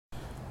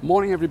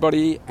Morning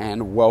everybody,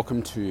 and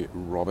welcome to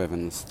Rob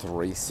Evans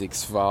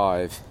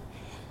 365.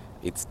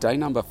 It's day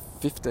number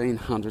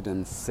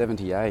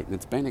 1578 and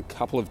it's been a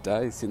couple of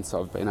days since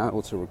I've been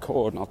able to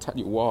record, and I'll tell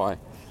you why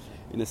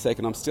in a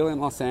second. I'm still in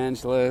Los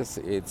Angeles.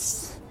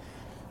 It's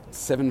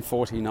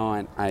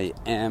 7:49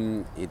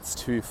 a.m. It's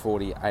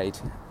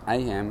 2:48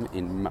 a.m.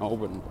 in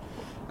Melbourne,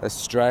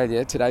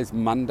 Australia. Today's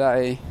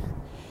Monday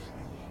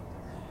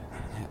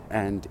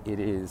and it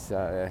is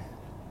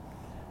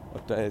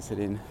what day is it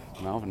in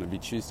Melbourne? It'll be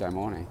Tuesday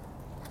morning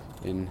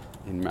in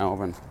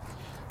Melbourne.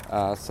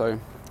 So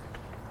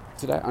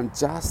today I'm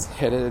just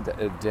headed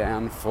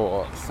down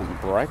for some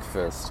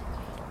breakfast,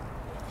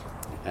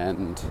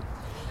 and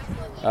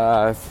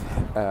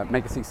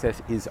Mega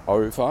Success is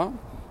over,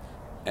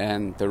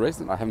 and the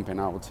reason I haven't been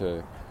able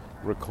to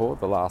record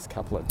the last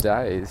couple of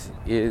days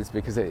is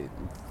because the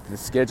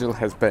schedule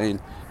has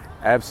been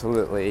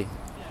absolutely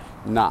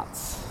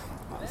nuts.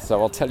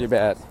 So I'll tell you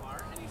about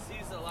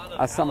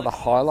some of the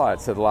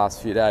highlights of the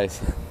last few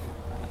days.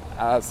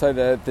 So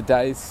the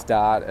days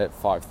start at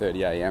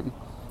 5:30 a.m.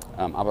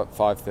 Up at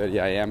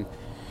 5:30 a.m.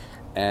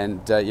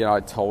 And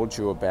I told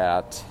you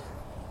about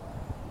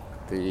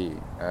the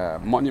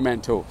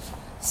monumental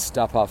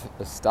stuff up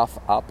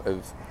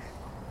of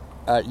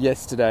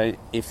yesterday.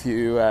 If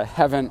you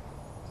haven't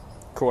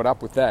caught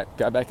up with that,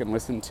 go back and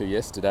listen to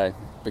yesterday,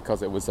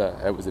 because it was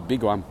a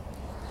big one.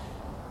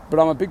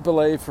 But I'm a big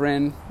believer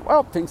in,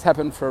 things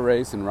happen for a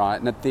reason, right?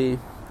 And at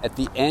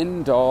the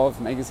end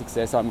of Mega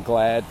Success, I'm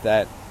glad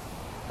that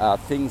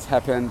things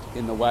happened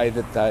in the way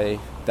that they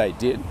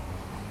did,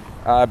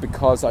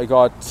 because I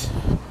got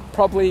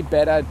probably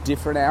better,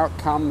 different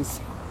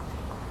outcomes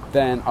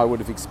than I would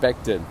have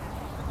expected.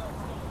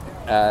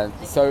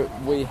 So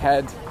we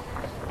had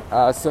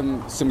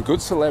some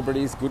good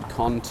celebrities, good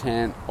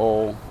content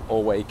all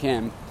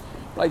weekend.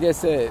 But I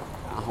guess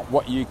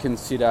what you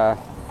consider,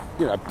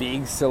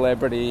 big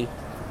celebrity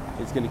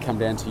is going to come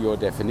down to your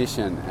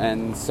definition.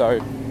 And so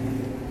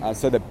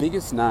the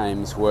biggest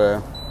names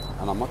were,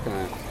 and I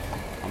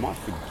might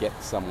forget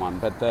someone,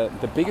 but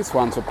the biggest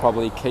ones were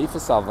probably Kiefer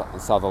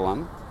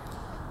Sutherland,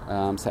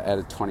 so out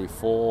of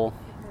 24,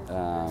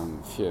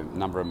 few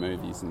number of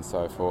movies and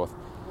so forth.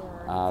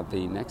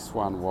 The next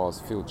one was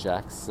Phil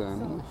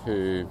Jackson,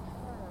 who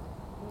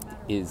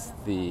is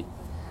he's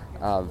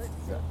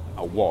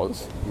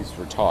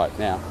retired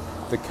now,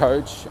 the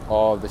coach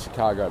of the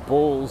Chicago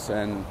Bulls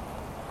and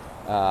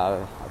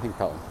I think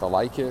the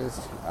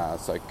Lakers,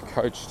 so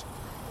coached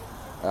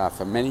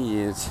for many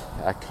years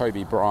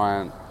Kobe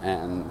Bryant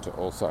and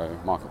also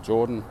Michael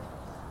Jordan,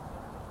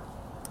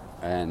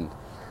 and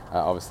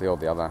obviously all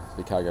the other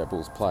Chicago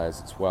Bulls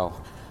players as well.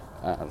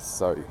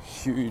 So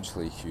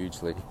hugely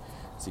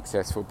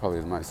successful,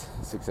 probably the most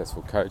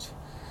successful coach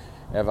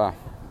ever.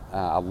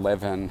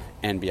 11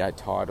 NBA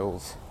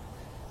titles,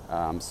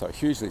 so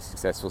hugely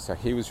successful. So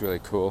he was really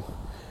cool.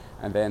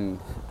 And then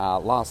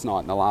last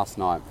night, now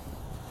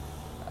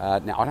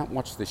I don't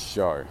watch this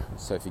show,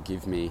 so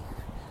forgive me,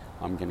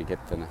 I'm going to get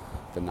the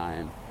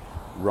name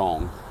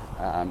wrong.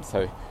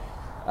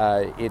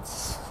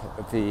 It's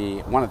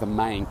one of the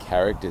main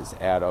characters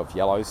out of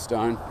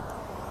Yellowstone.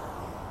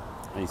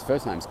 His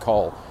first name's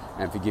Cole,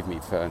 and forgive me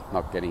for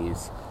not getting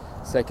his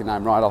second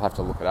name right, I'll have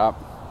to look it up.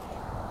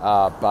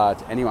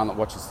 But anyone that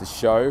watches the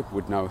show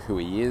would know who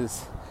he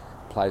is.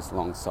 Plays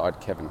alongside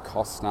Kevin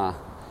Costner.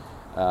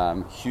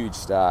 Huge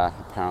star,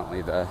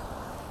 apparently the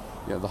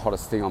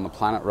hottest thing on the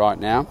planet right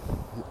now.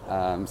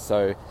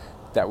 So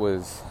that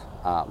was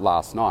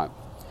last night.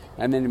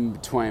 And then in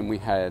between we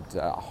had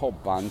a whole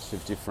bunch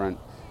of different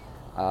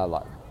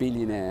like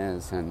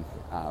billionaires and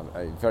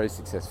very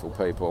successful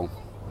people,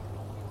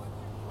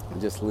 and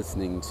just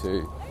listening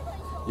to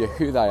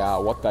who they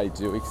are, what they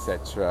do,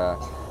 etc.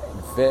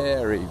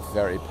 Very,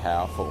 very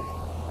powerful.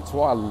 That's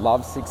why I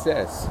love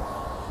Success.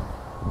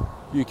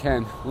 You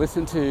can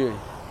listen to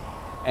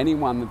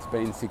anyone that's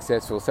been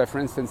successful. So for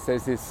instance,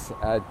 there's this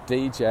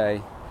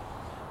DJ,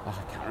 I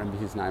can't remember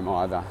his name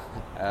either,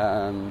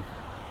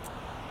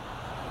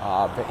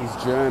 but he's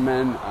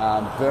German,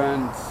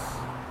 Bernd,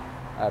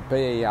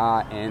 Berndt,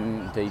 I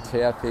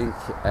think,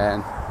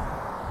 and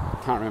I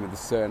can't remember the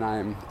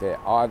surname there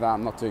either.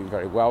 I'm not doing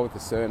very well with the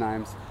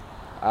surnames,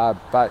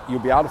 but you'll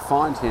be able to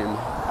find him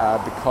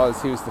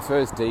because he was the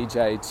first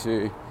DJ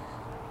to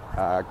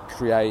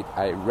create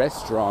a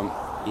restaurant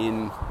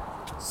in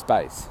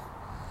space.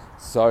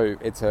 So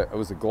it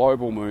was a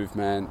global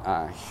movement,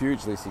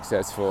 hugely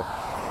successful,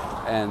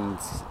 and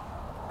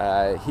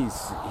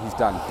he's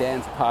done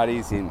dance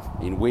parties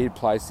in weird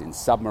places, in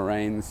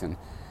submarines, and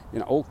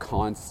all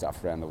kinds of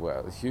stuff around the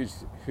world. A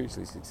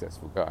hugely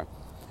successful guy,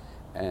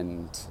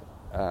 and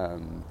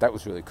that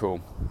was really cool.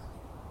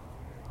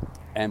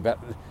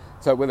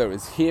 So whether it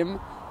was him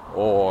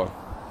or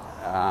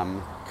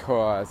I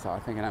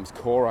think her name's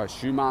Cora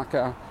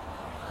Schumacher,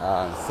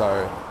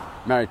 so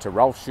married to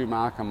Ralph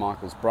Schumacher,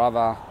 Michael's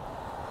brother.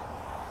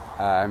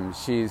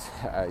 She's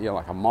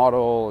like a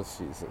model.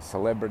 She's a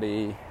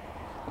celebrity.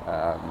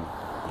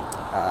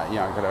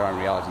 Got her own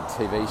reality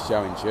TV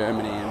show in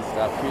Germany and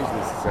stuff.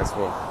 Hugely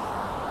successful.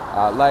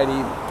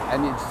 lady,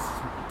 and it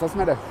doesn't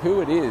matter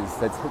who it is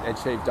that's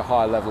achieved a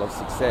high level of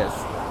success.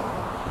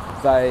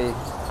 They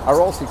are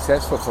all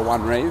successful for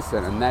one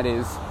reason, and that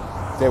is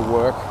their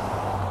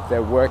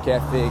work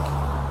ethic,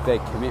 their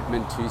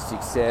commitment to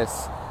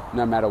success,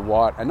 no matter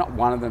what. And not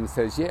one of them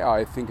says, yeah,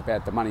 I think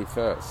about the money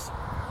first.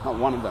 Not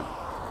one of them.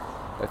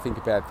 They think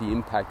about the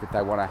impact that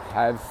they want to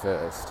have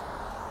first,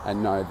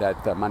 and know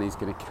that the money's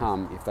going to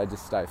come if they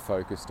just stay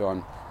focused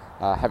on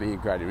having a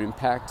greater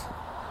impact.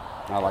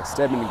 Like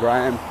Stedman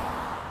Graham,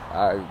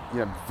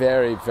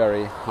 very,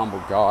 very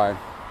humble guy.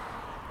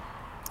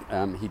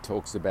 He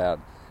talks about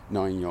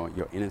knowing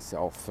your inner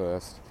self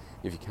first.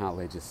 If you can't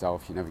lead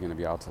yourself, you're never going to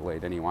be able to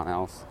lead anyone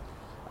else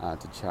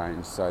to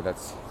change. So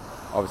that's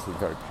obviously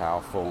very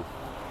powerful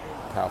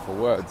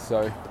words.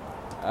 So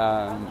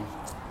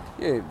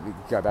we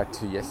go back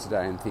to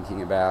yesterday and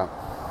thinking about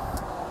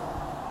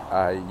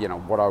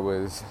what I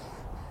was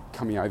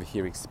coming over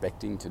here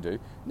expecting to do.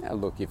 Now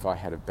look, if I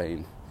had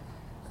been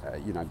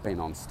been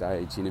on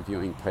stage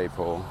interviewing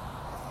people,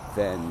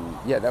 then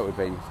that would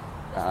be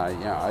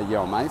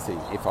amazing.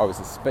 If I was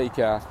a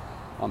speaker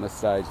on the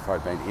stage, if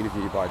I'd been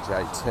interviewed by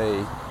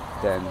JT,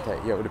 then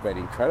it would have been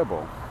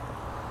incredible,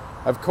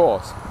 of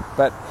course.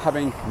 But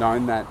having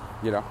known that,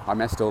 I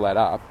messed all that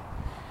up,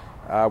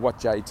 what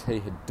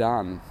JT had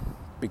done,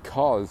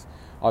 because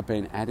I've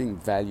been adding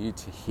value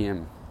to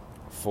him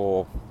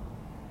for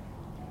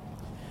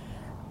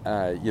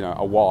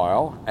a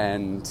while,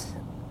 and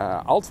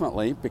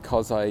ultimately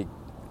because I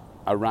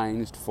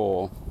arranged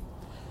for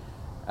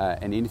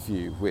an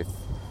interview with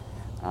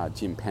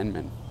Jim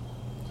Penman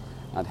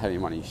and had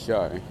him on his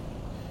show,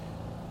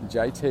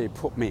 JT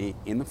put me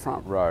in the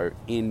front row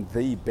in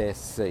the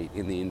best seat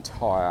in the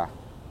entire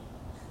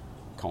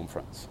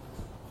conference.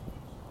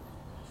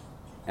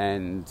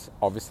 And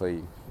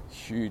obviously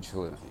huge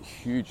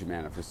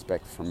amount of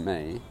respect from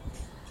me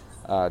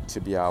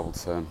to be able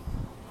to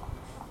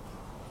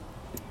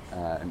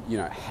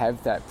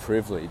have that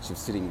privilege of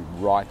sitting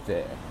right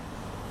there.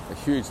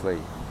 Hugely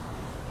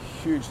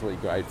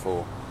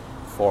grateful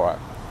for it.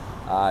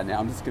 Now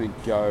I'm just going to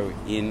go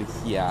in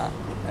here,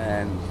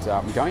 and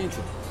I'm going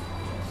into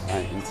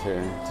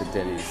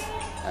Denny's,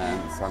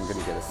 so I'm going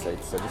to get a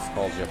seat. So just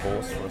hold your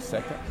horse for a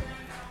second.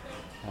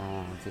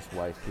 Just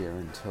wait here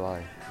until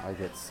I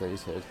get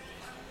seated.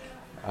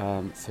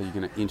 So you're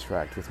going to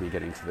interact with me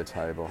getting to the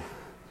table.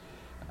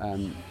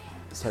 I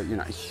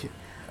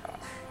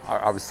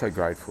was so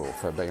grateful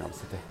for being able to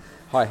sit there.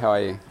 Hi, how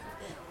are you?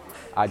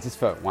 Just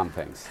for one,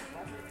 thanks.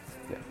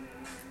 Yeah.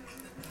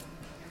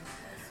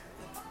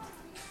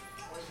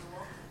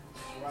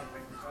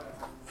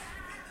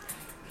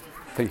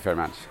 Thank you very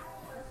much.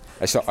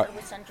 So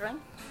we're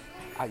centering.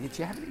 Do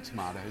you have any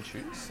tomato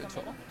juice at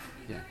all?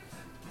 Yeah.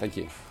 Thank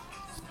you.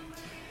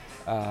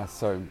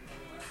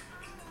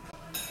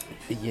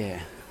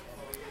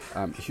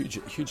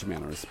 Huge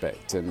amount of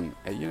respect, and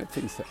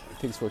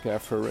things work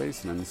out for a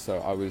reason. And so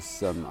I was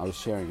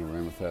sharing a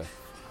room with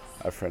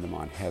a friend of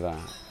mine, Heather,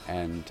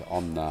 and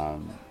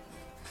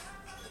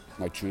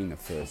during the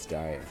first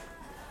day,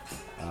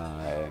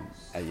 I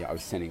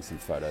was sending some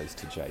photos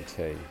to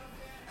JT,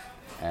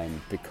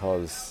 and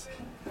because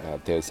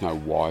there's no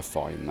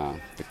Wi-Fi in the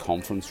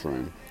conference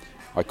room,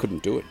 I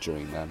couldn't do it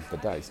during the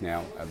days.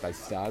 Now they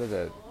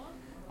started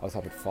I was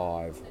up at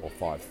 5 or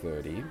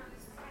 5:30,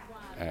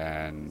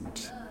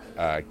 and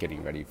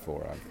getting ready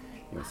for a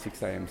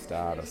 6 a.m.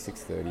 start or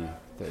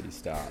 6:30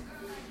 start.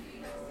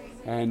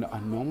 And I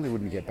normally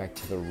wouldn't get back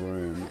to the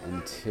room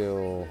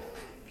until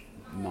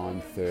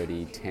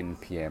 9:30, 10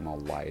 p.m. or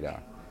later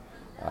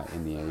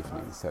in the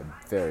evening. So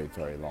very,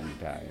 very long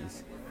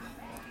days.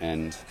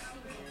 And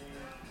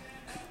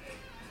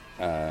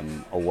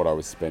what I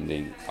was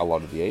spending a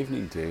lot of the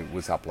evening doing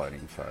was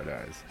uploading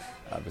photos,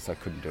 because I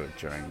couldn't do it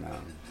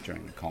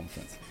during the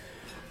conference.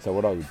 So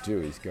what I would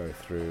do is go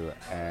through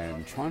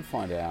and try and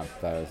find out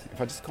those, if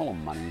I just call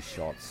them money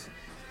shots,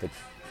 that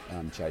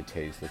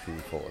JT is looking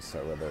for.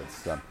 So whether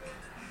it's,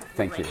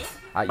 thank you.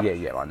 I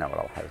know what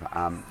I'll have.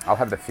 I'll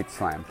have the Fit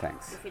Slam,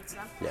 thanks. The Fit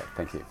Slam? Yeah,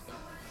 thank you.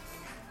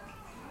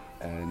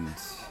 And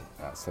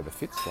so the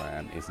Fit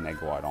Slam is an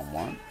egg white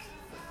omelette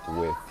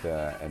with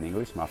an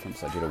English muffin.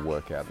 So I did a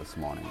workout this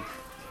morning.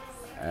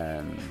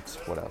 And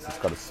what else? It's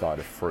got a side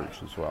of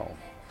fruit as well.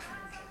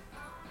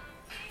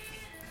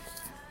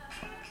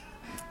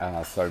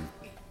 So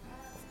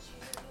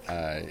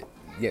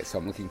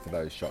I'm looking for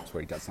those shots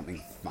where he does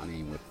something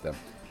funny with the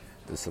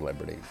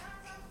celebrity.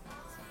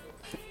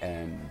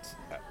 And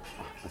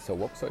so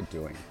what was I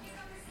doing?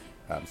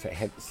 So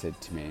Heather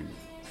said to me,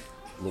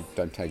 look,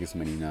 don't take as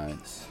many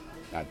notes.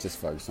 Just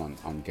focus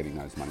on getting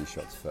those money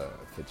shots for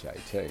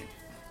JT,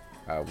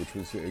 which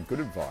was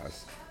good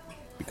advice,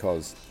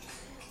 because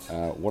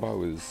what I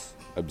was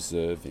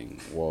observing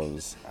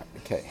was,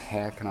 okay,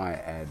 how can I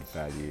add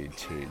value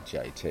to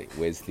JT?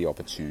 Where's the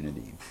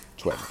opportunity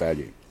to add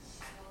value?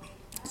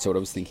 So what I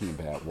was thinking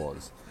about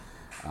was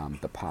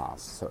the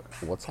past. So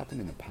what's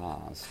happened in the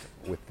past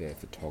with their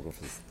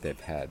photographers they've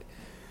had.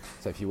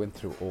 So if you went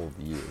through all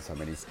the years, I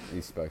mean,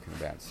 he's spoken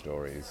about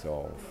stories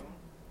of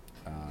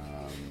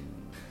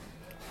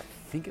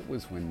think it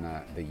was when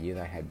the year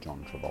they had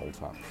John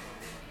Travolta,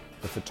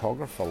 the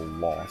photographer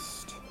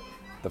lost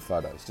the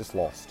photos, just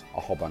lost a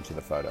whole bunch of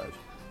the photos.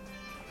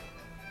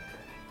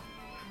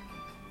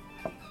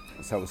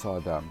 So it was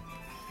either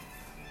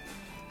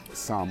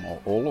some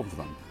or all of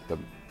them,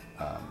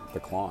 the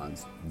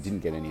clients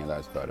didn't get any of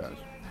those photos.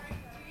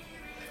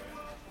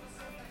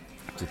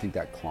 Do you think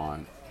that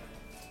client,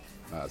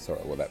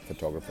 that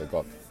photographer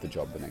got the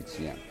job the next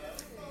year?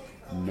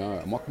 No.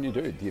 And what can you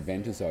do? The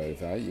event is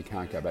over. You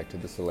can't go back to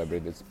the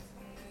celebrity that's,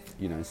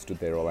 stood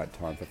there all that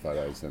time for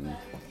photos and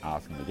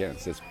ask them again.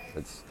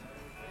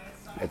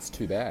 It's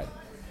too bad.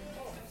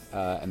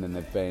 And then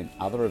there've been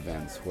other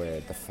events where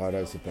the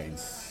photos have been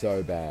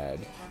so bad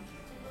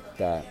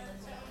that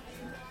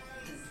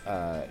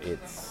it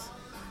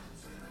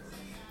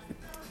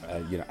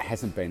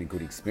hasn't been a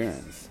good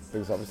experience,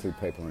 because obviously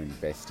people are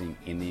investing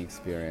in the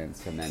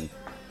experience. And then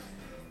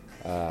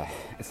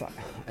it's like,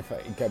 if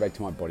I go back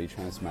to my body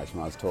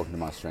transformation, I was talking to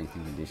my strength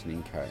and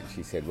conditioning coach.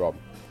 She said, Rob,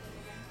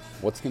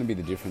 what's going to be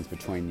the difference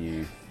between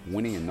you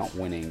winning and not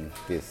winning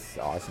this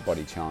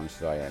IsaBody challenge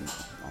that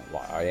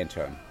I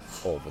enter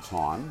all the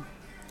time?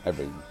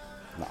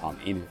 I'm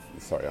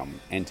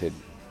entered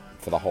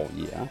for the whole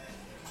year,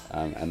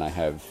 and they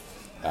have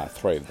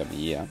 3 of them a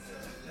year.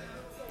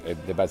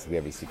 They're basically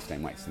every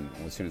 16 weeks, and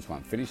as soon as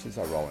one finishes,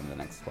 I roll in the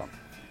next one.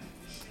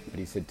 But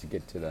he said to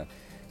get to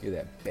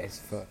that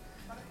best for,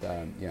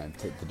 the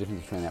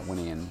difference between that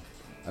winning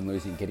and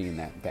losing, getting in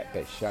that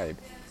best shape,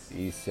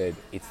 he said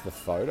it's the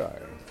photo.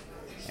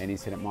 And he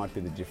said it might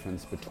be the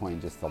difference between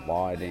just the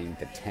lighting,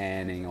 the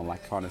tanning, all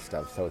that kind of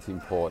stuff. So it's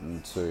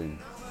important to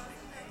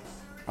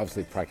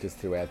obviously practice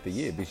throughout the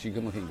year, because you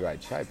can look in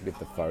great shape, but if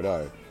the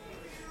photo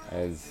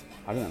is,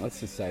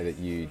 let's just say that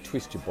you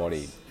twist your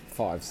body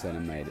 5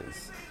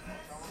 centimetres,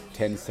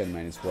 10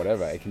 centimetres,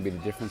 whatever, it can be the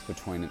difference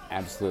between an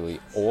absolutely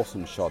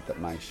awesome shot that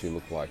makes you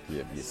look like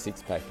your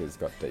six-pack has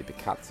got deeper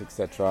cuts,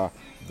 etc.,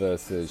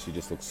 versus you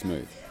just look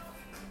smooth.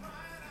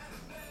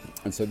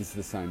 And so this is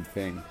the same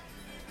thing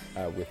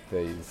with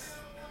these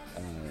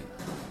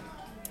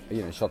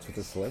shots with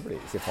the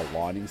celebrities. If the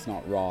lighting's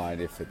not right,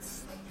 if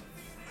it's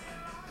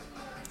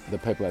the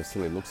people have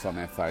silly looks on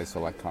their face,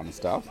 all that kind of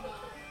stuff.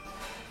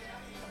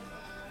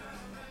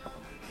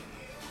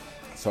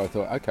 So I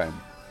thought, okay, I'm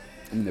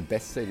in the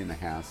best seat in the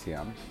house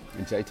here.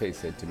 And JT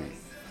said to me,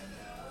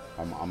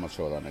 I'm not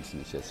sure whether I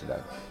mentioned this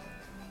yesterday,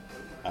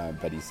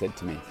 but he said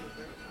to me,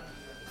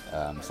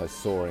 so I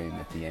saw him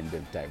at the end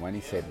of day one,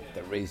 he said,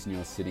 the reason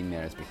you're sitting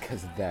there is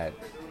because of that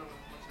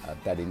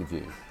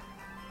interview.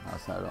 I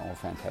said, oh,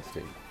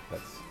 fantastic.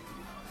 That's,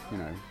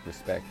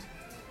 respect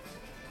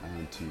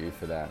to you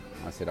for that.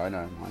 I said, I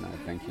know,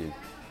 thank you.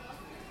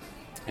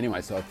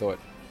 Anyway, so I thought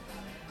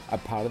a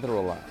part of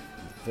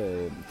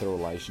the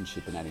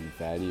relationship and adding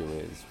value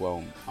is,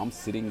 well, I'm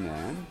sitting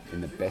there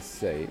in the best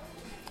seat.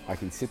 I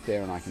can sit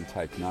there and I can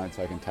take notes,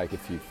 I can take a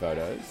few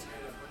photos,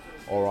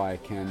 or I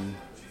can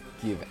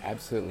give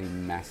absolutely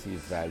massive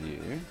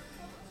value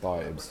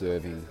by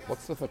observing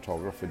what's the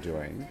photographer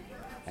doing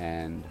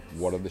and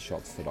what are the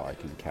shots that I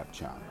can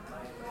capture.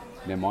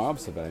 Now, my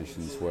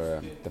observations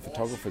were the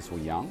photographers were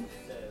young,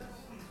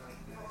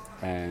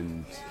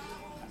 and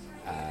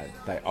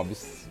they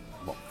obviously,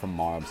 from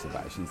my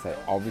observations, they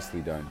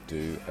obviously don't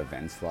do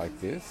events like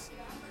this.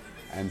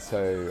 And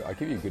so I'll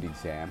give you a good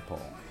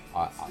example.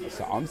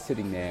 So I'm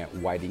sitting there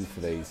waiting for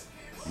these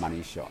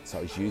money shots.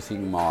 I was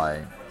using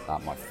my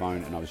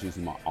phone and I was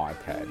using my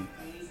iPad,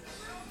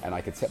 and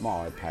I could set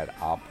my iPad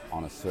up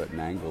on a certain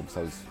angle,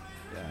 so I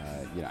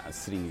was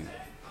sitting,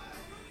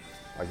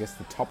 I guess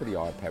the top of the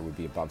iPad would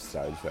be above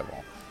stage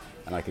level,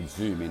 and I could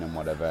zoom in and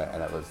whatever,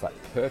 and it was like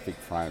perfect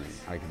framing.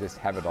 I could just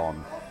have it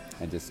on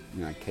and just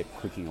keep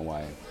clicking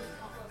away,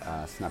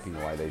 snapping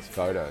away these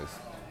photos.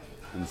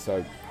 And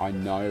so I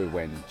know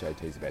when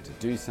JT's about to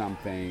do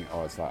something,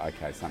 or it's like,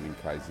 okay, something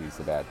crazy is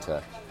about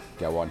to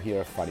go on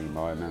here, a funny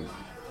moment.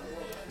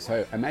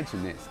 So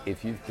imagine this,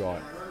 if you've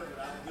got,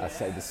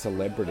 say, the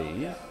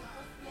celebrity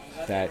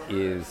that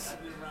is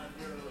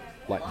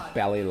like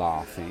belly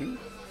laughing,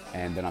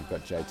 and then I've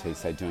got JT,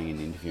 say, doing an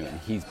interview and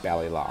he's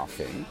belly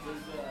laughing,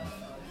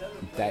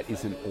 that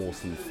is an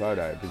awesome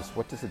photo, because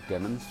what does it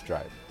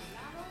demonstrate?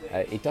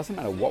 It doesn't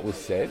matter what was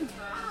said,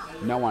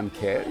 no one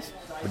cares,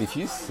 but if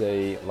you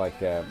see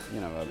like a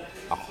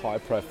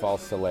high-profile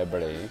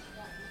celebrity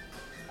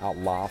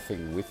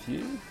laughing with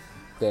you,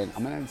 then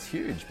it's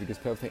huge, because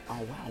people think, oh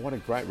wow, what a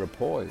great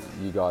rapport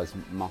you guys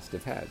must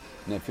have had.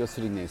 Now, if you're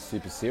sitting there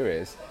super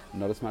serious,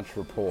 not as much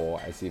rapport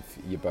as if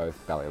you're both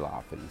belly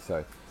laughing.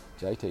 So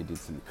JT did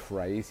some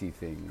crazy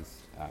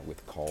things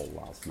with Cole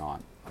last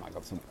night, and I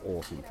got some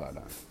awesome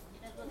photos.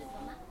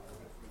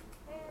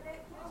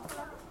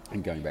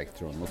 And going back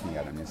through and looking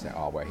at them and saying,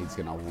 oh well, he's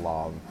gonna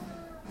love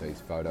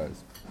these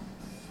photos.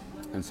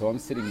 And so I'm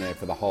sitting there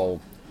for the whole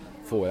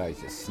 4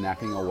 days just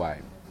snapping away.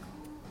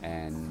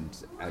 And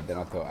then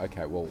I thought,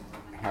 okay, well,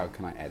 how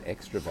can I add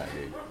extra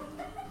value?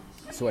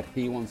 So what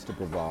he wants to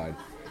provide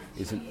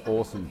is an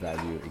awesome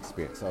value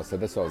experience. So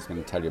that's what I was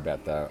going to tell you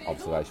about the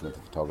observation with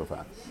the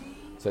photographer.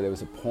 So there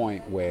was a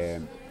point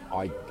where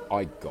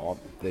I got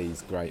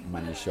these great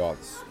money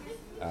shots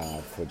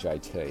for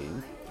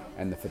JT,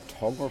 and the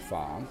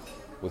photographer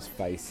was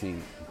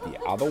facing the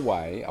other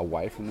way,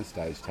 away from the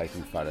stage,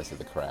 taking photos of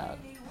the crowd.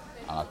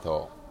 And I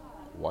thought,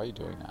 why are you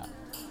doing that?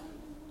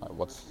 Like,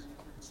 what's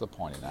the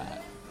point in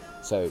that?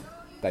 So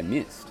they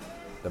missed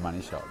the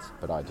money shots,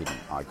 but I didn't.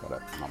 I got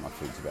it. My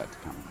food's about to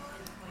come.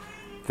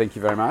 Thank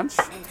you very much.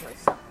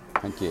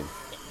 Thank you.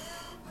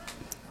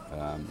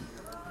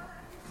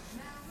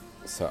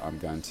 So I'm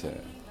going to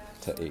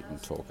eat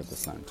and talk at the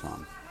same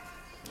time.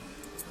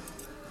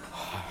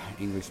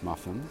 English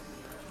muffin,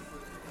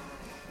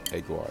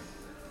 egg white,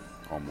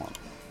 omelette.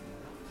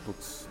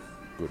 Looks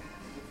good.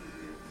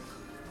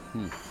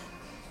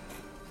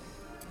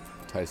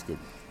 Tastes good.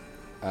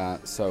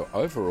 So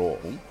overall,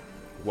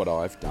 what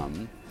I've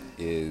done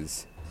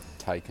is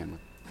taken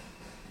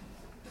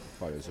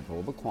photos of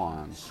all the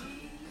clients,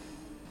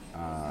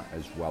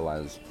 as well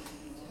as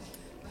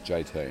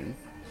JT.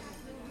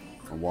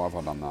 And why have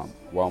I done that?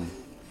 Well,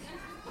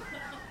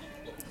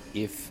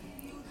 if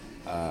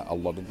a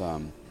lot of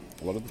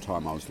the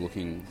time I was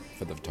looking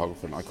for the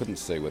photographer and I couldn't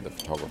see where the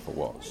photographer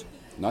was.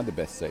 I know the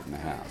best seat in the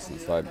house. And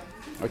it's like,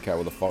 okay,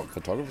 well the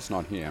photographer's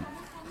not here,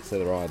 so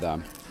they're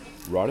either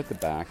right at the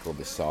back or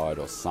the side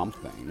or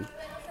something,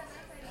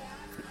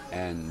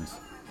 and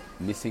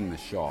missing the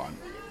shot,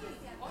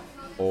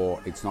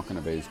 or it's not going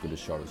to be as good a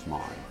shot as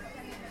mine.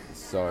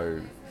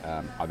 So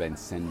I've been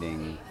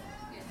sending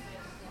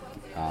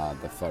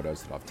the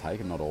photos that I've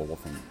taken, not all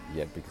of them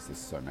yet because there's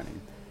so many,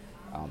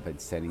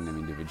 but sending them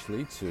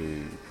individually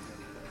to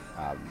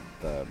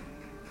the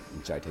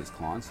JT's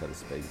clients, so the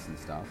speakers and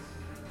stuff,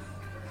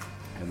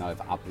 and they've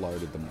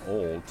uploaded them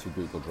all to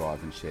Google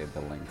Drive and shared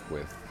the link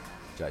with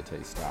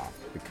JT staff,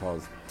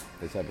 because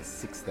there's over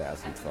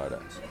 6,000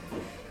 photos.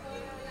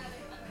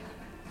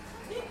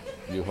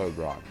 You heard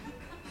right.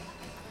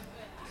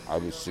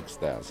 Over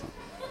 6,000.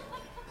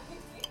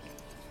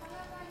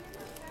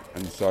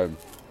 And so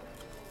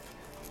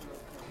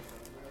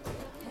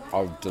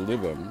I've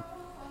delivered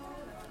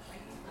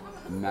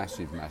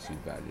massive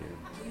value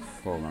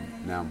for them.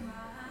 Now,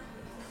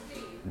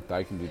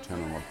 they can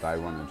determine what they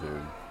want to do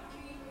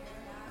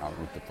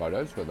with the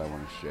photos, whether they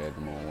want to share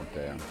them all with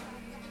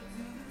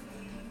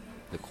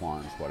the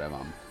clients, whatever.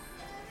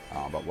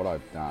 But what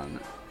I've done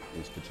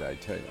is for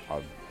JT,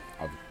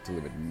 I've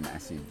delivered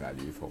massive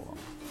value for them.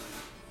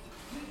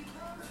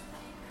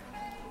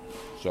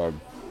 So,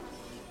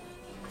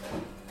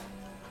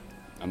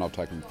 and I've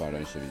taken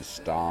photos of his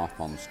staff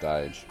on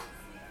stage,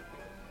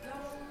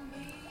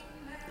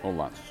 all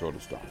that sort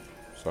of stuff.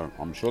 So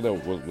I'm sure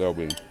there'll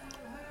be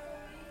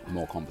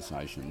more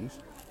conversations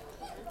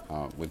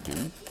with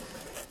him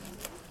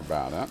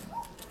about it.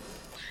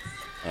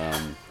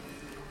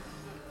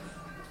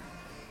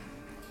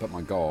 But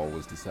my goal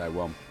was to say,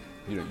 well,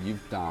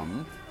 you've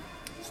done,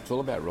 it's all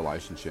about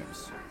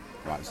relationships,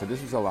 right? So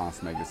this was our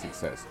last mega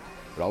success,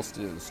 but I'll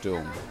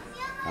still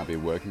be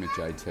working with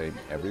JT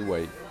every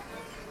week.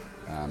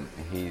 I'm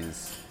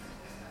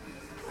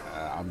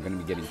going to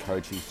be getting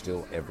coaching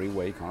still every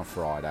week on a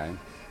Friday,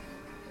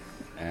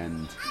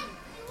 and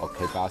I'll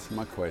keep asking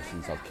my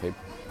questions, I'll keep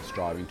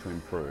striving to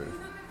improve.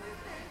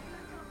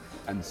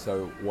 And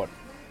so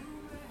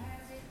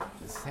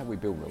this is how we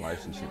build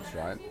relationships,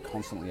 right?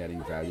 Constantly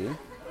adding value.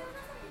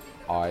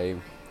 I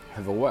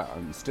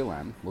still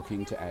am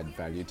looking to add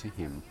value to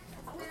him.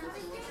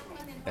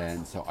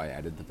 And so I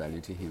added the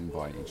value to him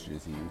by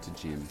introducing him to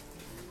Jim.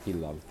 He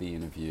loved the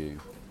interview.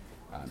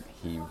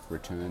 He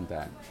returned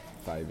that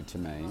favour to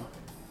me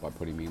by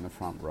putting me in the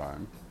front row.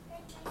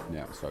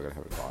 Now, so I've got to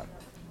have a bite.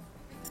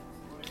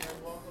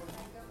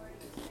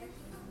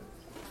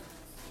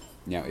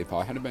 Now, if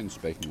I had been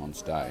speaking on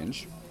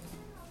stage,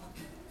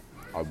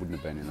 I wouldn't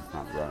have been in the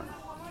front row.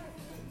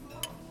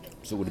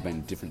 So it would have been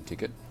a different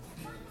ticket.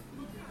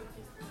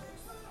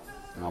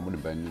 And I would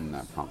have been in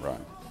that front row.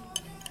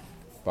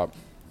 But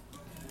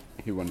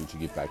he wanted to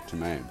give back to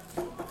me.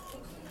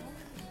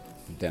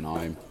 Then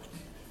I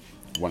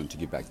wanted to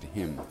give back to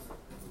him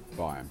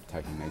by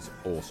taking these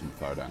awesome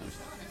photos.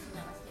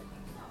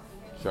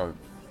 So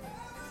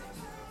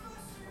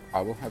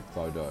I will have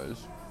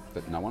photos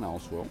that no one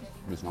else will,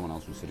 because no one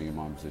else was sitting in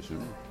my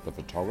position. The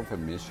photographer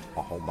missed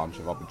a whole bunch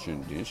of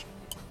opportunities.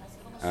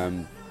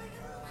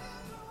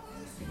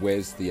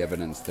 Where's the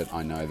evidence that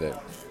I know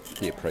that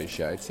he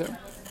appreciates it?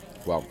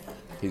 Well,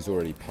 he's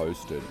already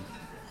posted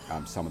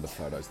some of the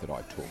photos that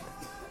I took.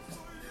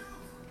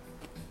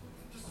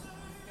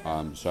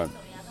 So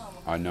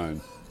I know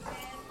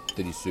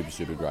that he's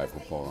super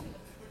grateful for them.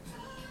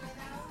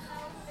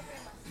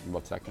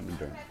 What's that going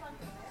to do?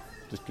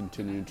 Just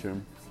continue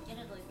to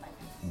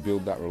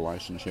build that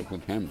relationship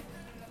with him.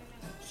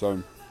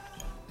 So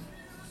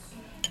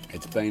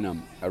it's been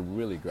a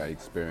really great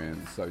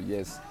experience. So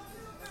yes,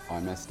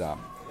 I messed up,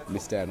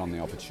 missed out on the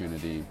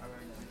opportunity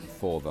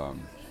for the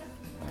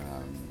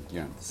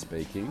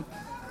speaking.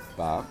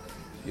 But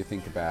you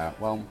think about,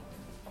 well,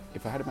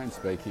 if I had been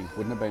speaking,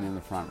 wouldn't have been in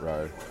the front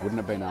row, wouldn't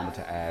have been able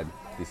to add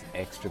this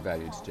extra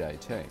value to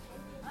JT.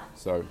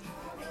 So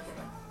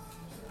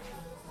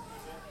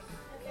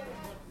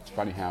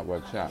funny how it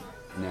works out.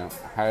 Now,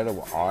 how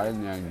do I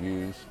now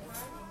use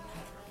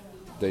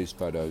these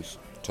photos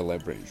to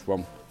leverage?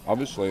 Well,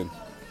 obviously,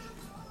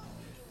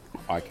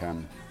 I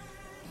can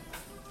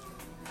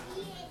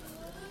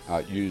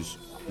use,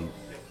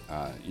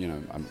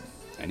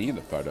 any of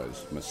the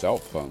photos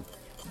myself for,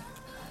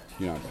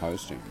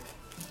 posting.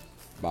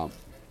 But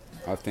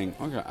I think,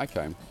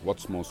 okay,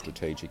 what's more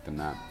strategic than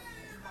that?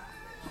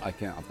 I've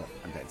got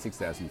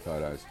 6,000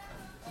 photos,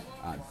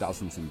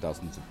 dozens and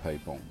dozens of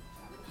people.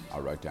 I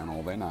wrote down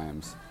all their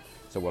names.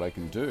 So what I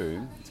can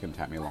do, it's going to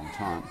take me a long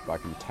time, but I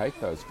can take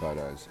those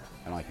photos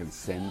and I can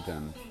send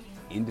them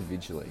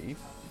individually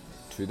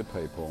to the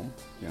people,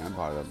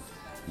 by the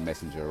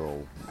messenger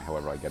or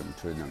however I get them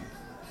to them,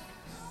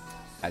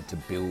 and to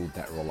build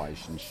that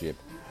relationship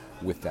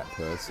with that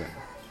person.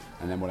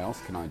 And then what else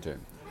can I do?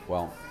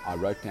 Well, I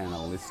wrote down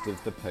a list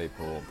of the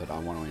people that I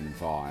want to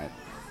invite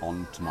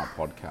onto my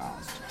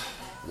podcast.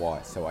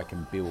 Why? So I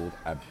can build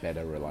a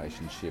better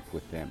relationship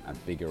with them, a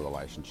bigger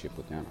relationship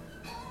with them.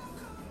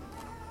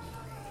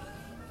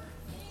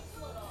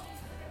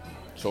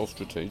 It's all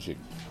strategic.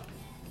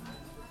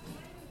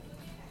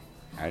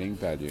 Adding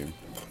value.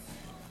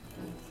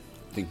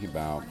 Thinking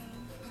about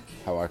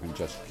how I can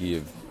just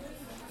give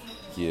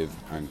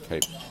and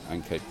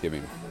keep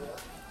giving.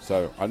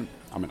 So I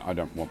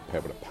don't want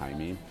people to pay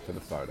me for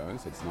the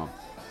photos. I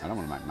don't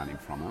want to make money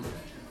from it.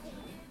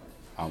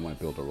 I want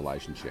to build a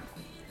relationship.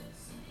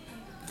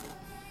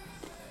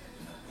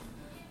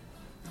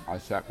 I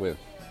sat with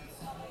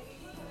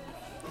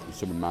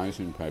some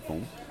amazing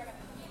people.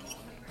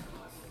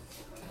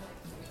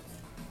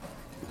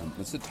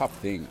 It's a tough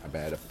thing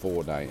about a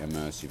 4-day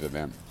immersive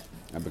event,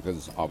 and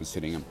because I was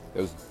sitting,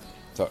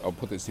 so I'll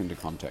put this into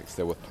context.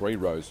 There were 3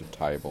 rows of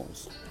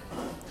tables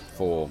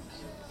for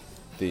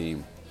the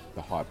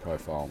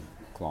high-profile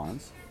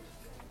clients,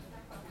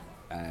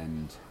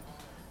 and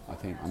I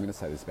think I'm going to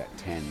say there's about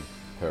 10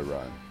 per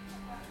row.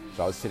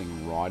 So I was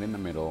sitting right in the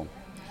middle,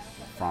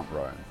 front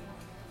row,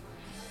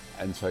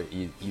 and so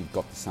you've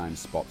got the same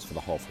spots for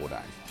the whole 4 days.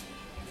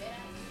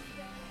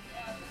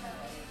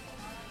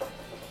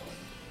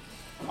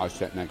 I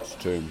sat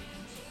next to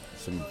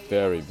some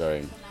very,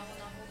 very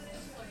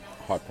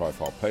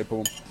high-profile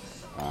people,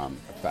 a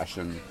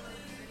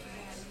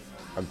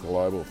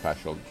global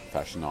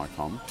fashion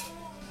icon,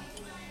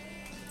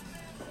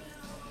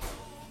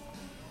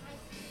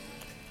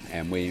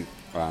 and we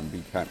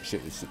became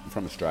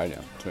from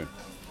Australia too.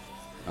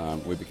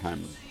 We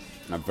became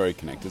very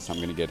connected, so I'm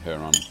going to get her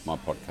on my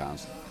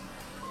podcast.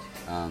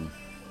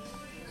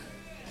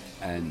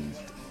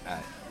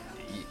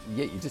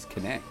 You just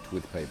connect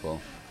with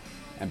people.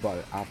 And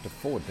after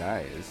 4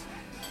 days,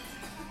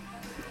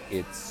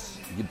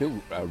 you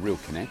build a real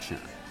connection.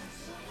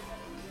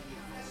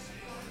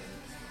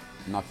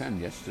 And I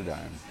found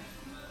yesterday,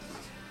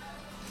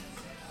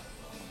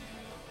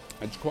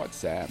 it's quite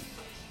sad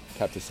to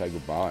have to say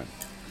goodbye.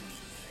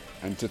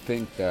 And to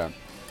think that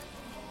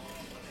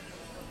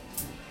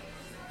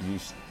you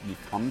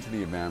come to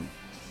the event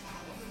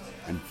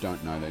and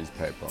don't know these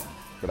people,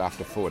 but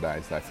after 4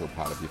 days they feel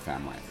part of your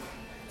family.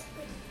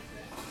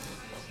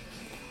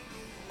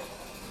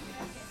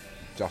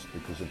 Just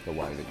because of the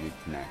way that you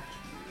connect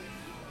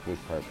with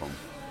people.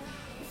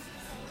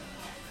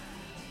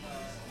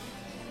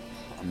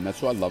 And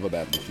that's what I love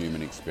about the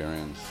human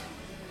experience.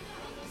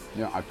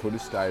 I could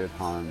have stayed at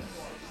home.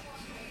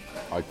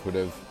 I could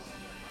have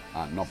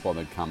not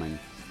bothered coming.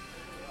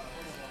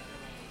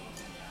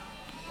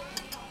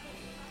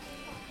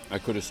 I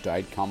could have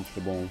stayed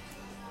comfortable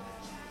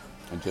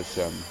and just,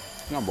 you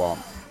know what,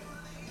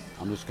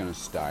 I'm just going to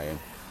stay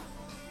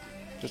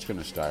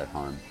at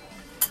home.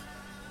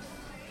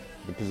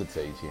 Because it's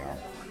easier.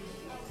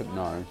 But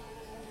no.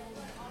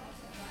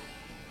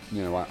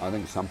 I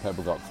think some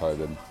people got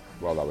COVID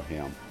while they were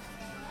here.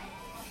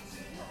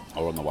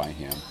 Or on the way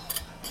here.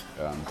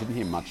 Didn't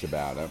hear much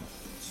about it.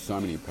 So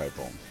many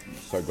people.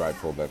 So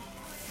grateful that,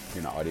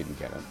 I didn't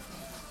get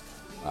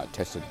it.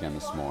 Tested again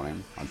this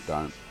morning. I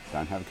don't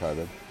have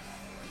COVID.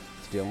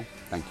 Still,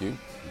 thank you.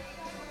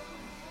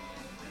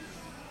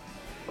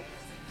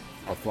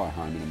 I'll fly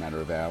home in a matter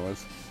of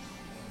hours.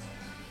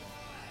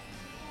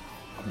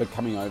 But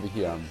coming over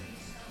here,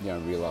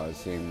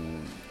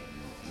 realising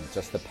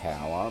just the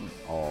power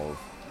of,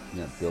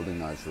 building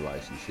those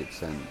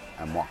relationships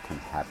and what can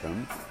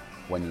happen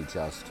when you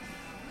just,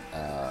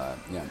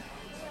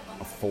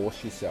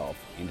 force yourself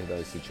into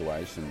those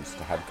situations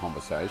to have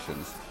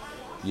conversations.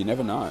 You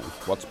never know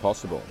what's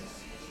possible.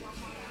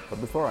 But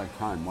before I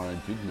came, what I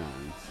did know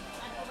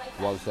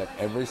was that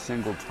every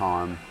single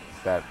time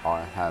that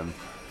I have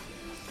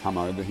come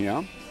over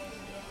here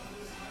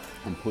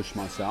and pushed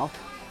myself,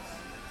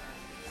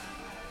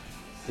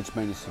 it's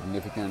been a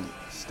significant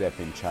step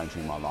in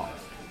changing my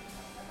life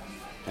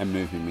and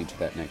moving me to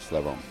that next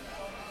level.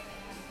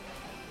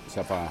 So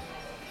if I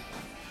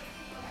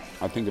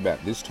think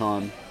about this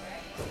time,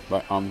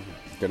 I'm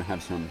going to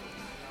have some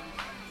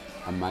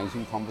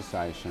amazing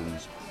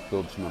conversations,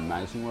 build some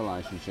amazing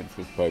relationships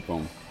with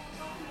people.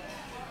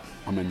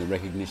 The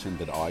recognition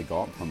that I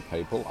got from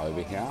people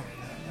over here,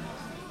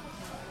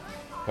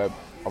 I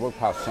walked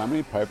past so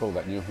many people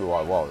that knew who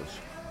I was.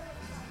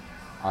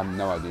 I have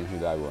no idea who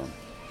they were.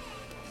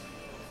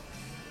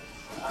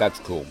 That's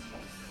cool.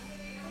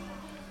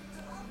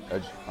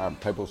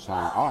 People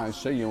saying, "Oh, I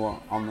see you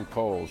on the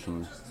calls,"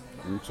 and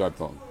so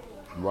forth.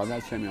 Why do they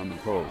see me on the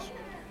calls?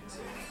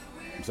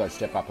 So I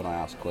step up and I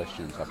ask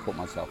questions. I put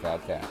myself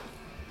out there.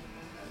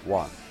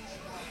 Why?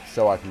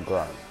 So I can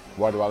grow.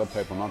 Why do other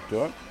people not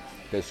do it?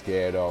 They're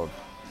scared of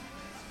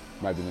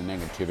maybe the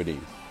negativity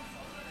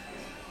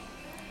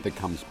that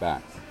comes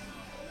back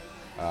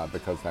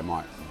because they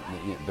might,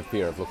 the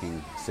fear of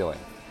looking silly.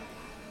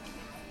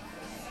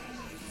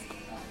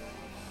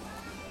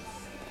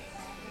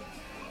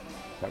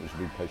 That was a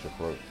big piece of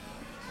fruit.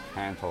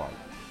 Cantaloupe.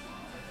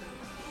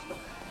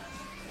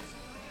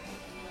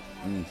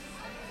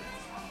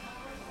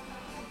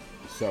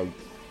 So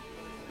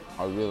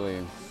I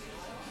really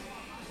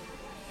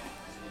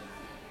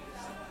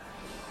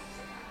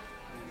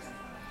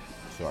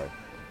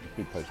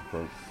big piece of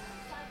fruit.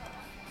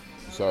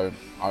 So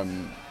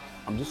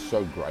I'm just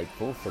so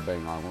grateful for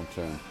being able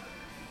to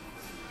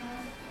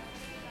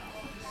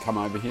come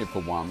over here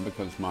for one,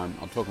 because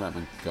I'll talk about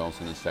my girls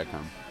in a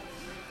second,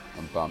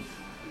 but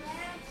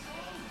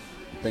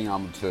being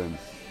able to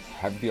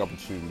have the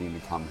opportunity to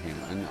come here,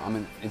 and I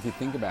mean, if you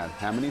think about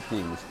how many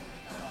things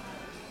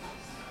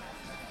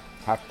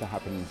have to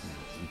happen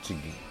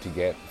to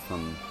get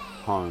from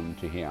home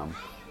to here.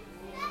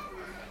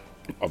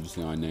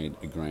 Obviously, I need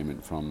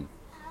agreement from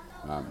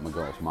my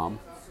girl's mum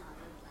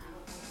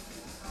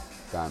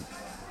that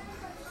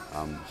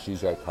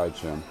she's okay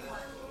to,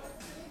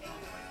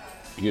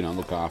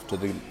 look after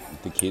the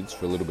kids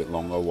for a little bit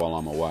longer while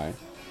I'm away.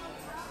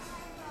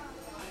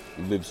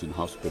 He lives in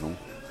hospital,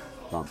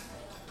 but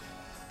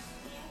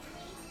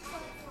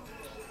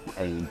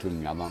and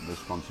doing other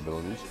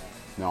responsibilities.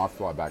 Now I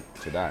fly back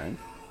today.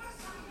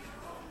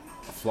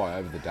 I fly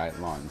over the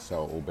dateline,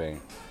 so it will be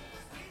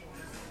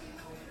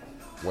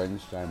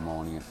Wednesday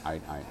morning at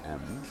 8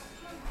 a.m.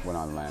 when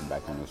I land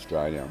back in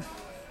Australia.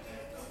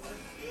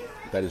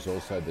 That is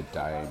also the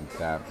day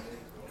that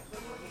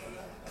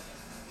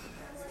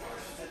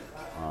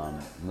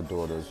my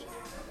daughter's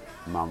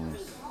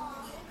mum's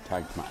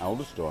takes my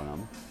eldest daughter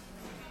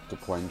to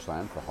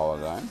Queensland for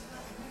holiday.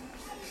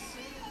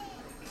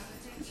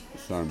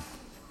 So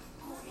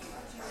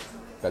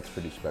that's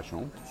pretty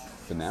special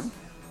for them.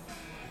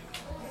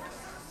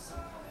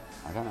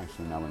 I don't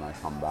actually know when they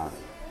come back.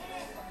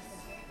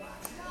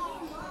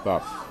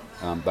 But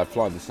they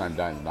fly the same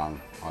day that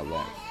I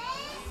left.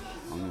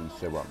 I'm going to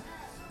see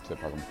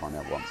if I can find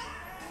out what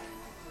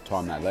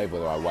time they leave,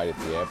 whether I wait at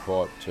the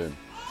airport to,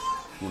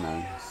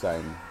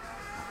 say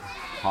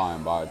hi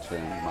and bye to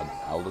my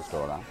eldest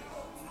daughter.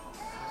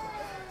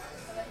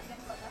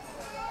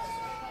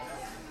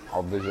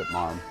 I'll visit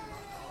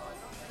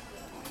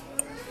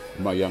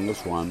my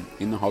youngest one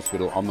in the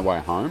hospital on the way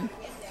home,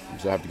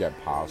 so I have to go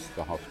past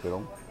the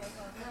hospital.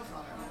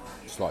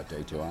 Slight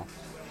detour.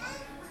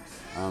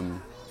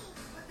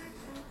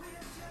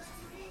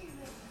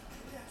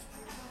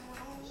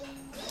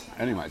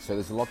 Anyway, so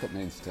there's a lot that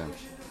needs to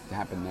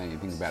happen there. You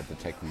think about the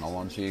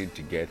technology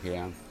to get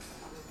here,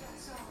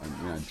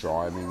 and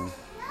driving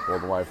all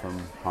the way from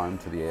home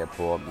to the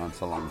airport. That's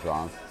a long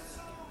drive.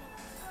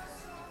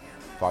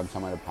 Find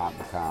somewhere to park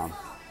the car.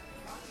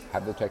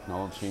 Have the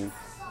technology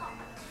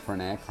for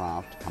an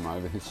aircraft to come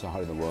over this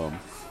side of the world.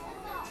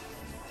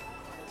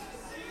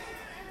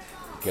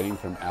 Getting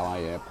from LA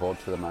airport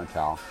to the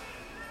motel.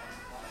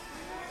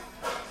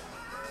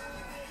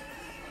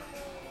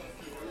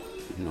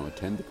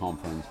 Attend the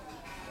conference.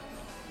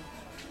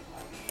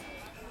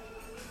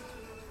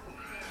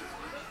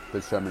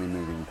 There's so many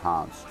moving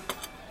parts.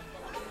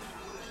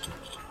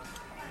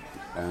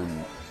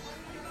 And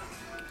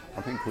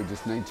I think we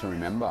just need to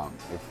remember,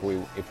 if we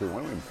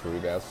want to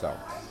improve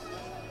ourselves,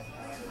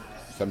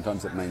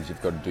 sometimes it means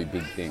you've got to do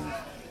big things.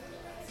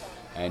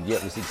 And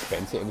yet it was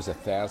expensive. It was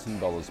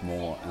 $1,000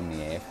 more on the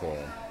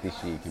airfare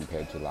this year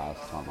compared to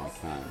last time I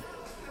came,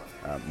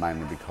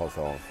 mainly because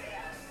of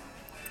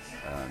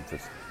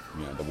just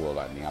the world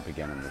opening up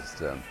again, and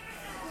there's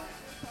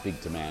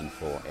big demand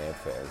for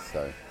airfares.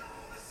 So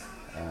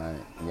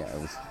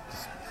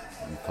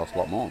it cost a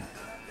lot more.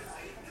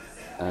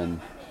 And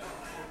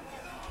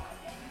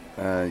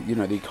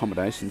the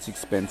accommodation's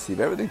expensive.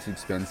 Everything's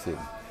expensive.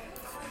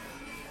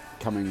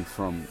 Coming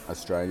from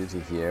Australia to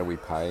here, we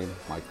pay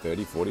like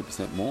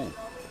 30-40% more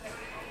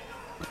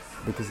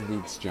because of the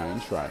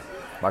exchange rate.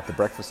 Like the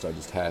breakfast I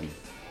just had,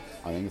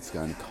 I think it's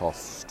going to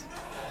cost,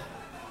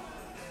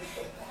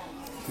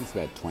 I think it's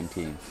about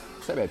 20.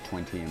 It's about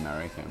 20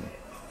 American.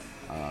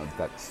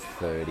 That's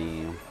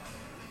 30.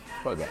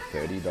 Probably about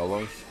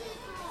 $30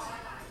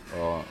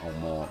 or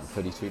more,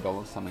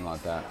 $32, something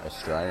like that,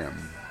 Australian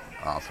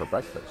for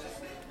breakfast.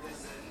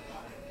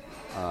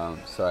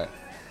 So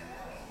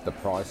the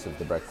price of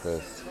the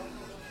breakfast,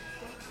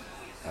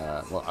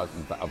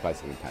 I've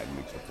basically paid an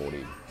extra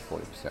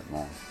 40%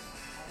 more.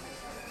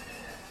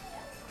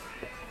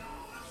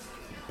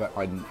 But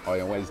I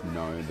always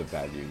know the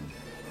value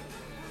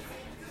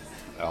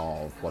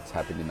of what's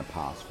happened in the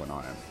past when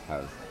I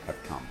have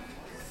come.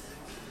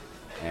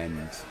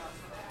 And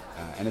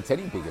it's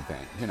any big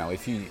event.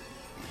 If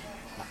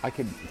I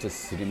could just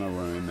sit in my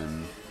room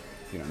and,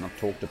 not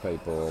talk to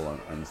people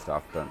and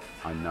stuff, but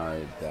I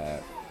know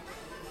that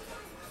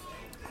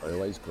I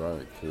always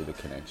grow through the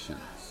connections,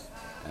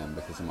 and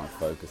because of my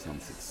focus on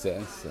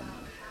success and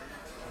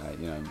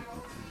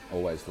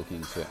always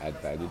looking to add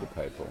value to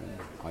people,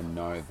 I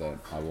know that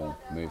I will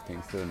move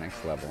things to the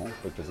next level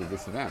because of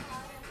this event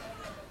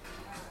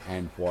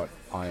and what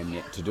I am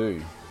yet to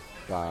do.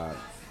 But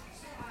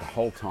the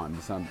whole time,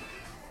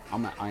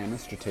 I am a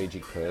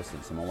strategic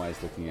person, so I'm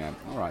always looking at,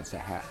 all right, so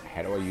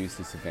how do I use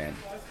this event?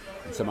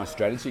 And so my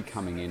strategy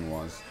coming in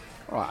was,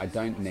 all right, I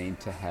don't need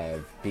to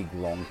have big,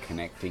 long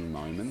connecting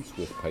moments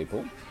with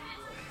people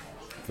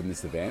from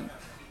this event.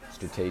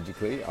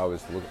 Strategically, I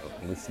was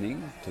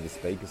listening to the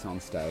speakers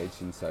on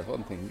stage and so forth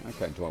and thinking,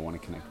 okay, do I want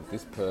to connect with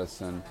this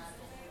person?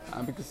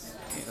 Because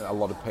a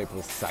lot of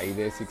people say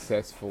they're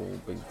successful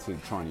to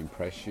try and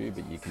impress you,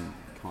 but you can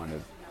kind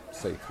of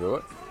see through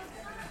it.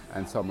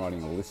 And so I'm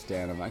writing a list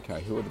down of,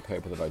 okay, who are the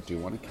people that I do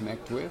want to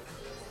connect with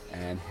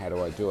and how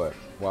do I do it?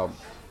 Well,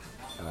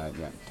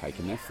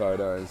 taking their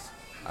photos,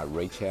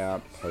 reach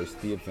out, post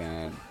the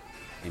event,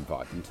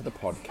 invite them to the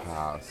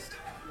podcast,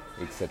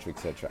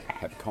 etc.,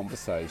 have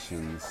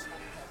conversations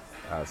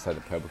so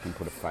that people can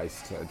put a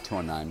face to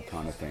a name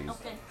kind of thing,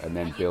 and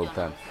then build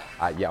them.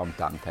 I'm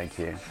done, thank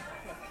you.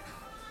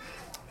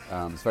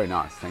 It's very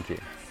nice, thank you.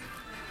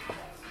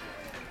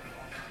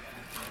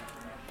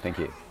 Thank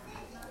you.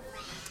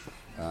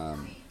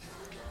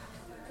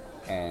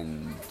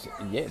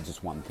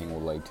 Just one thing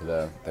will lead to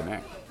the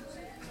next.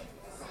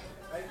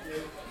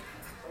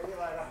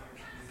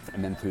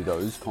 And then through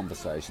those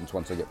conversations,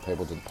 once I get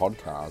people to the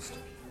podcast,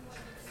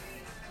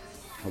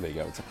 there you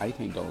go, it's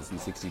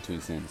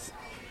 $18.62.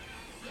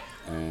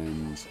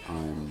 And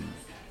I'm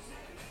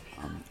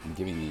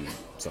giving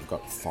so I've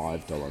got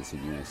 $5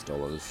 in US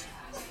dollars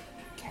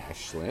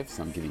cash left,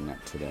 so I'm giving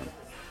that to them.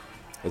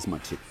 There's my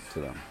tip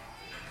to them.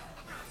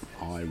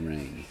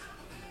 Irene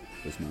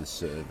was my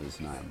server's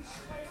name.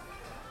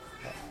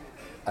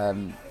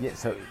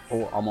 So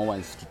I'm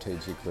always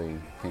strategically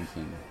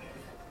thinking,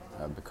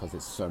 because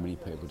there's so many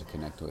people to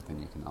connect with, and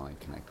you can only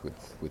connect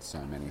with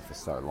so many for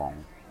so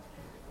long.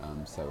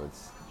 So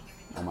it's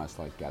almost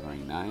like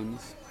gathering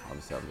names.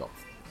 Obviously, I've got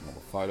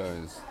more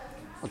photos.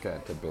 Okay,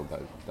 to build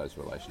those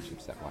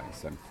relationships that way.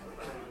 So,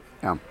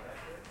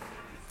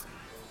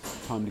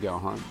 time to go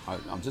home.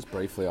 I'm just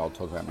briefly, I'll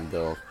talk about my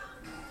girl.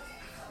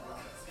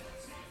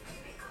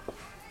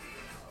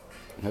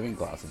 I'm having a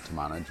glass of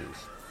tomato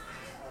juice.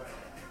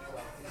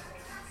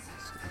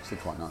 It's actually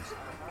quite nice.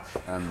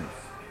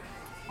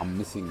 I'm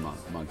missing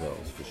my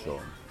girls for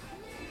sure.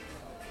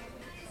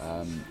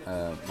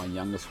 My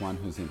youngest one,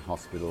 who's in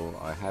hospital,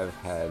 I've had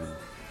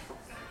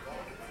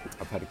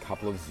a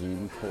couple of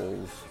Zoom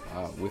calls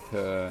with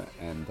her,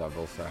 and I've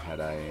also had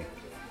a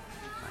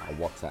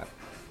WhatsApp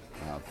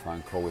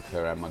phone call with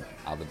her and my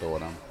other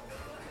daughter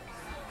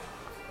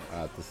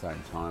at the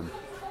same time,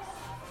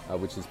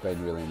 which has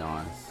been really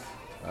nice.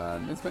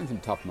 There's been some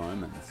tough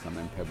moments. I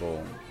mean,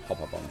 people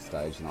pop up on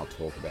stage and I'll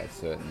talk about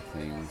certain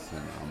things,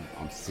 and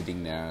I'm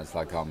sitting there. It's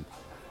like I'm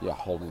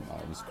holding.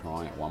 I was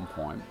crying at one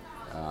point.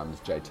 As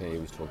JT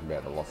was talking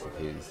about the loss of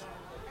his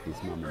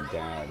mum and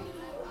dad,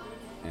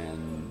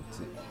 and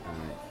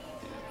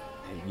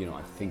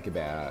I think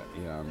about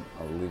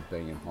I live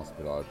being in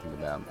hospital. I think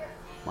about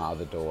my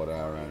other daughter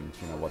and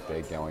what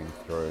they're going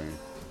through.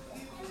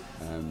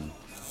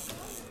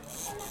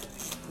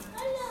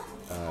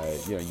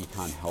 You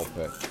can't help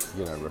but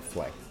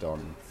reflect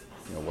on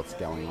what's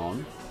going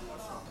on,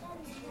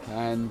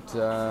 and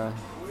I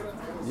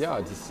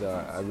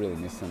really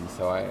miss them.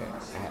 So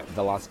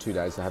the last 2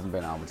 days I haven't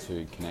been able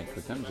to connect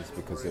with them just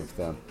because of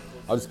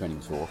I've just been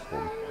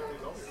exhausted.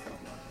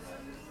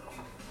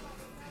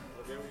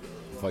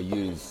 If I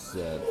use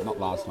not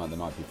last night, the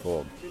night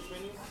before,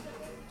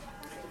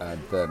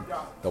 the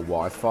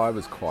Wi-Fi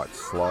was quite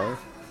slow,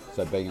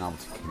 so being able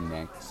to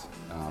connect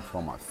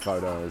from my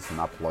photos and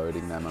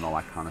uploading them and all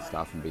that kind of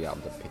stuff, and be able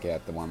to pick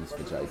out the ones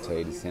for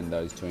JT to send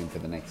those to him for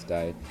the next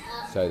day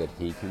so that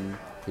he can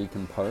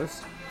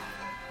post.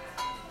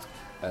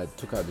 It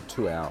took over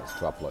 2 hours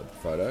to upload the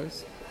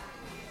photos.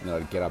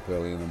 I'd get up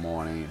early in the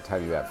morning. It'd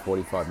take me about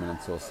 45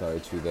 minutes or so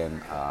to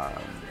then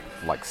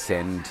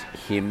send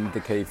him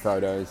the key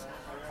photos.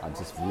 I'm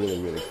just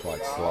really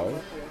quite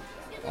slow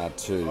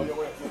to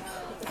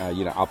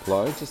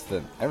upload. Just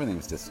that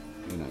everything's just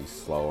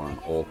slower and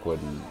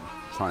awkward, and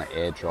trying to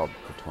airdrop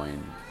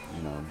between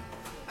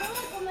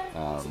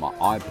my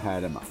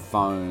iPad and my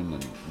phone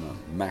and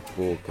my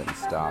MacBook and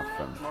stuff,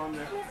 and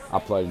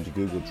uploading to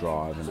Google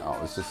Drive, and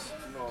it's just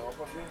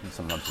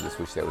sometimes I just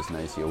wish there was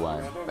an easier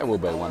way. There will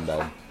be one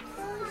day.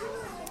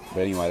 But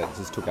anyway, that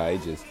just took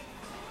ages.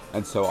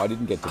 And so I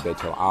didn't get to bed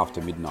till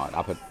after midnight,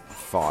 up at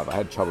 5. I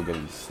had trouble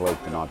getting to sleep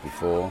the night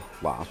before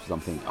last, because I'm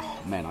thinking, oh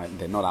man,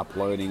 they're not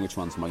uploading, which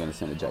ones am I going to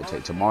send to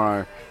JT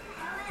tomorrow,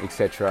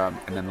 etc.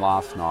 And then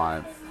last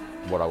night,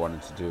 what I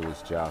wanted to do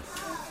was just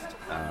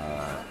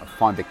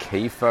find the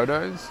key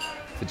photos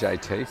for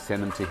JT,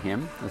 send them to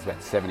him. There's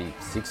about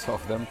 76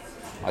 of them.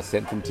 I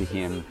sent them to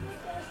him,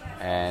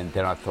 and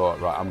then I thought,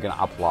 right, I'm going to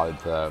upload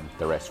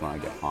the rest when I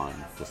get home.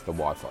 Just the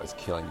Wi-Fi is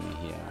killing me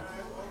here.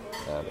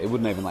 It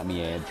wouldn't even let me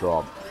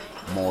airdrop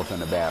more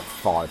than about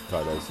 5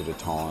 photos at a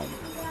time.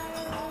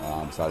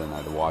 So I don't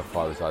know, the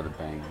Wi-Fi was either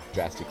being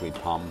drastically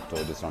pumped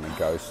or just on a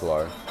go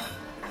slow.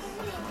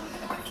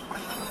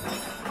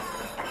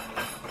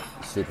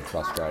 Super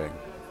frustrating.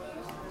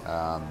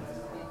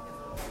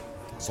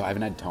 So I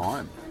haven't had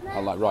time.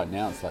 Like right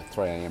now, it's like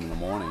 3 a.m. in the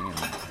morning in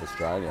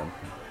Australia.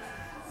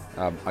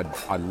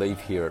 I leave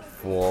here at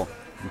 4.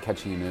 I'm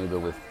catching an Uber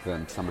with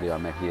somebody I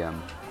met here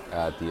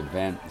at the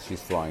event.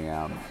 She's flying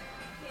out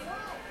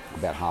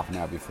about half an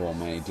hour before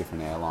me,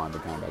 different airline,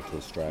 but going back to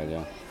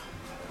Australia.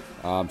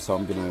 So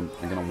I'm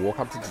gonna walk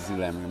up to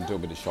Disneyland. I'm gonna do a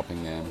bit of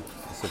shopping there,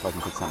 see if I can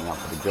pick something up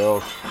for the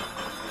girls,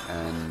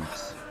 and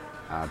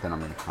then I'm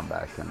gonna come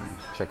back and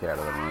check out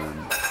of the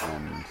room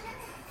and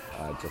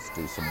just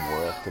do some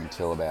work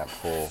until about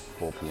 4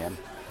 p.m.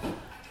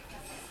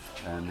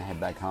 and head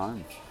back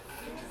home.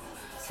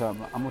 So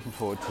I'm looking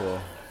forward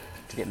to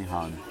getting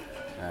home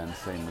and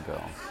seeing the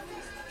girls,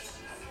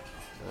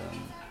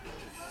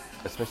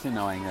 especially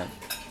knowing that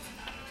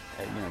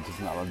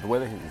Disneyland, the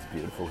weather here is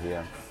beautiful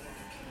here.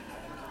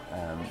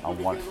 I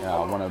want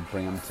to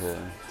bring them to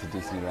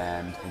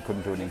Disneyland. We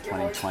couldn't do it in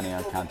 2020.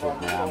 I can't do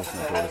it now because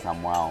my daughter's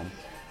unwell.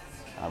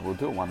 We'll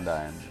do it one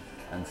day.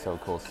 And so,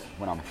 of course,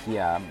 when I'm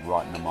here,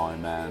 right in the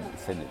moment,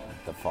 seeing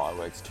the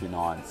fireworks 2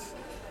 nights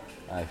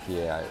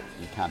here,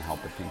 you can't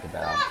help but think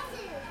about,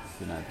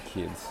 the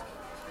kids.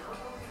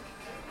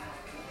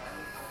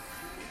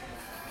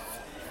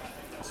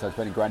 So it's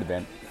been a great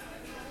event.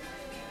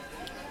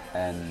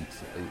 And,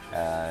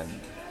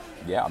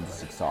 I'm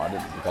just excited.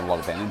 We've got a lot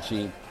of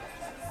energy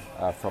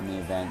from the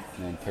event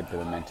and keep the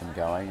momentum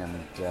going.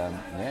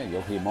 And,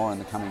 you'll hear more in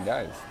the coming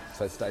days.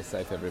 So stay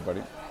safe,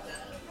 everybody.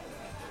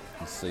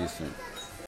 I'll see you soon.